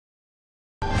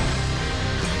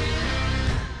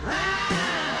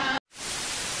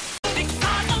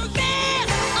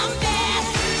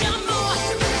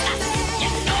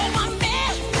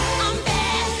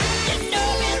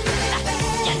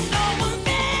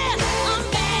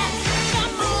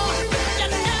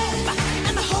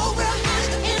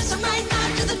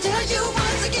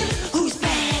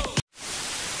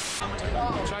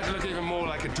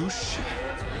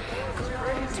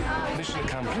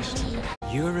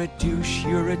You're a douche,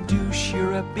 you're a douche,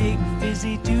 you're a big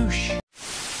fizzy douche.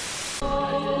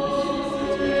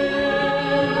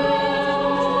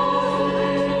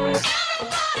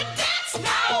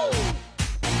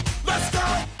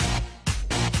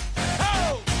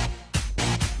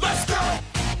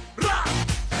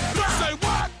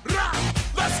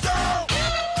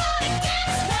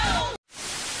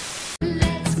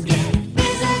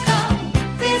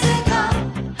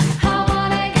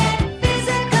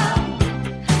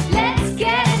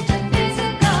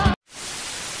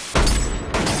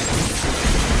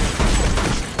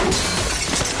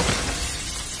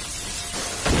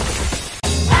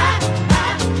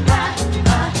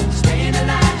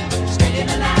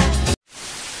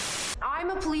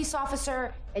 Police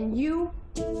officer, and you?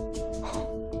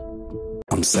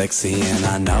 I'm sexy and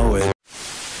I know it.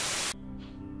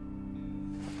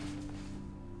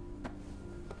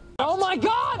 Oh my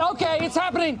God! Okay, it's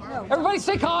happening. Everybody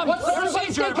stay calm. What's the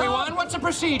procedure, everyone? What's the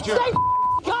procedure? Stay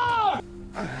calm!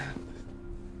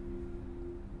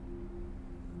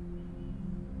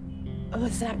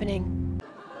 What's happening?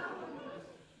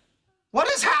 What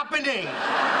is happening?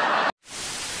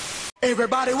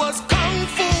 Everybody was kung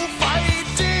fu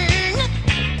fighting.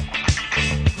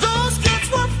 Those kids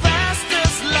were fast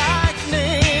as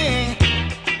lightning.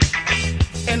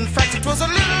 In fact, it was a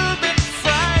little bit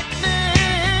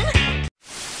frightening.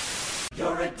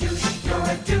 You're a douche, you're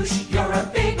a douche, you're a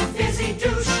big fizzy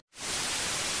douche.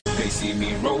 They see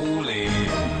me rolling,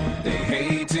 they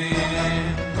hating,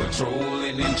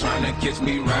 patrolling and trying to catch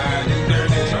me riding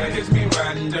dirty. Trying to catch me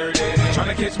riding dirty.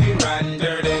 Trying to catch me riding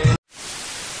dirty.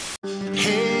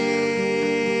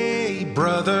 Hey,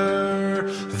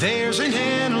 brother, there's an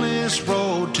endless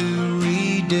road to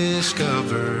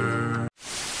rediscover.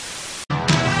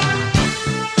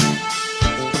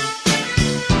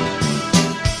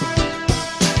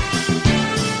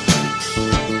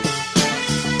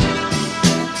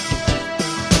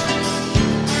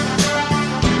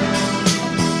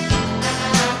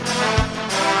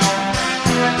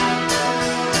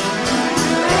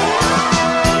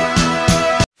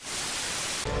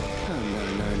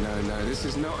 This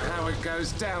is not how it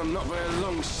goes down, not by a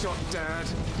long shot, Dad.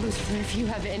 Lucifer, if you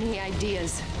have any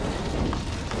ideas,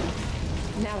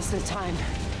 now's the time.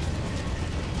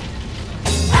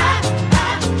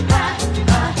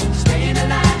 Staying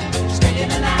alive,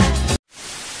 staying alive.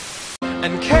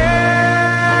 And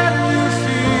can you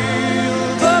feel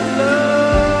the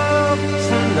love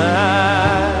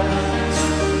tonight?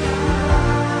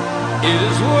 It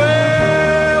is well.